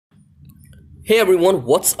Hey everyone,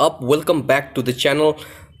 what's up? Welcome back to the channel.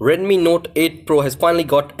 Redmi Note 8 Pro has finally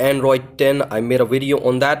got Android 10. I made a video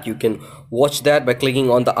on that. You can watch that by clicking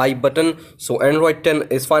on the I button. So Android 10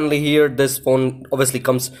 is finally here. This phone obviously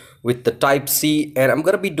comes with the Type C, and I'm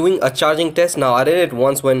gonna be doing a charging test. Now I did it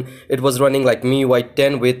once when it was running like Miui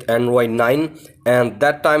 10 with Android 9, and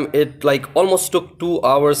that time it like almost took 2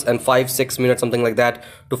 hours and 5-6 minutes, something like that,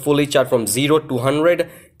 to fully charge from 0 to 100,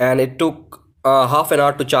 and it took half an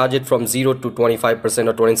hour to charge it from 0 to 25%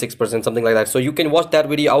 or 26%, something like that. So you can watch that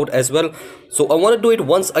video out as well. So I want to do it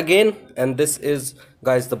once again, and this is,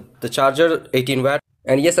 guys, the charger, 18 watt.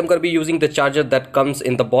 And yes, I'm going to be using the charger that comes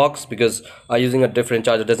in the box, because using a different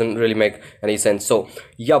charger doesn't really make any sense. So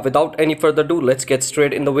yeah, without any further ado, let's get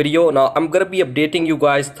straight in the video. Now I'm going to be updating you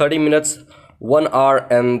guys 30 minutes, 1 hour,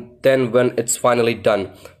 and then when it's finally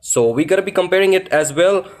done. So we're going to be comparing it as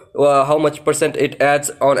well, how much percent it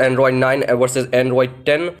adds on Android 9 versus Android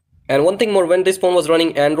 10. And one thing more, when this phone was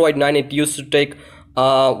running Android 9, it used to take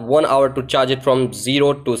 1 hour to charge it from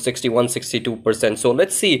 0 to 61-62%. So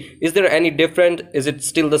let's see, is there any different? Is it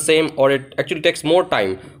still the same, or it actually takes more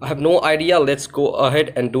time? I have no idea. Let's go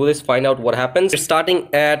ahead and do this, find out what happens. It's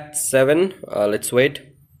starting at 7. Let's wait.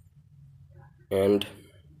 And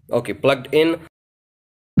okay, plugged in.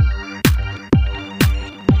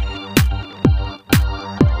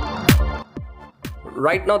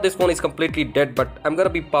 Right now this phone is completely dead, but I'm gonna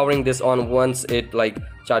be powering this on once it like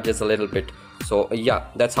charges a little bit. So yeah,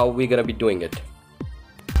 that's how we're gonna be doing it.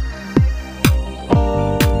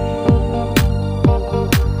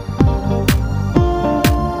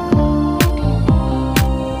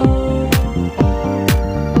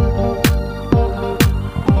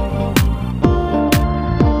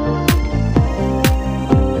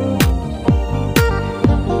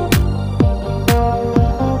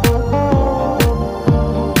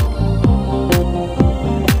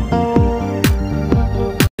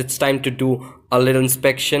 It's time to do a little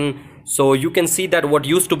inspection. So you can see that what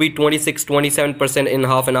used to be 26-27% in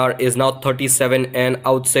half an hour is now 37, and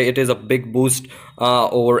I would say it is a big boost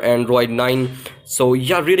over Android 9. So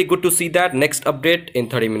yeah, really good to see that. Next update in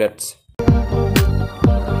 30 minutes.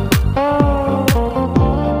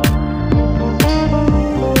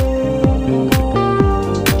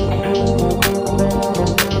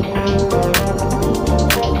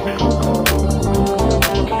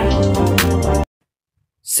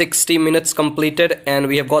 .60 minutes completed, and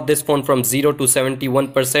we have got this phone from 0 to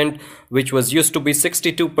 71%, which was used to be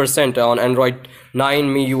 62% on Android 9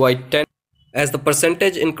 MIUI 10. As the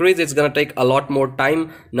percentage increase, it's gonna take a lot more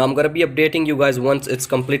time. Now I'm gonna be updating you guys once it's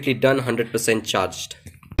completely done, 100% charged.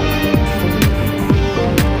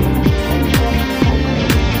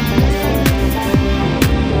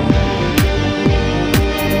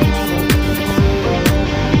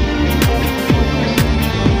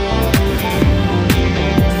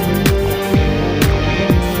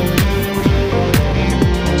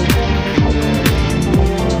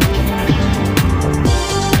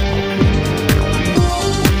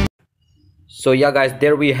 So yeah guys,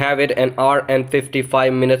 there we have it, an hour and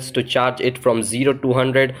 55 minutes to charge it from 0 to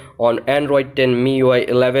 100 on Android 10 MIUI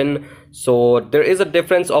 11. So there is a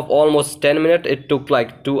difference of almost 10 minutes. It took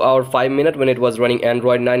like 2 hours 5 minutes when it was running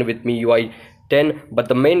Android 9 with MIUI 10, but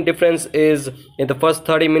the main difference is in the first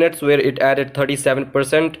 30 minutes where it added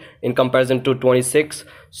 37% in comparison to 26.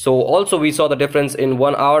 So also we saw the difference in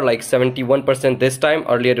 1 hour, like 71% this time.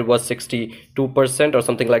 Earlier it was 62% or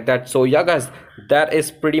something like that. So yeah guys, that is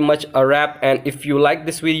pretty much a wrap. And if you like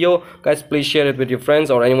this video, guys, please share it with your friends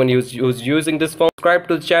or anyone who's using this phone. Subscribe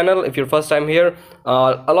to the channel if you're first time here.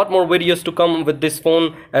 A lot more videos to come with this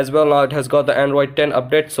phone as well. Now it has got the Android 10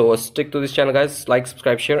 update, so stick to this channel guys. Like,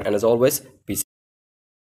 subscribe, share, and as always,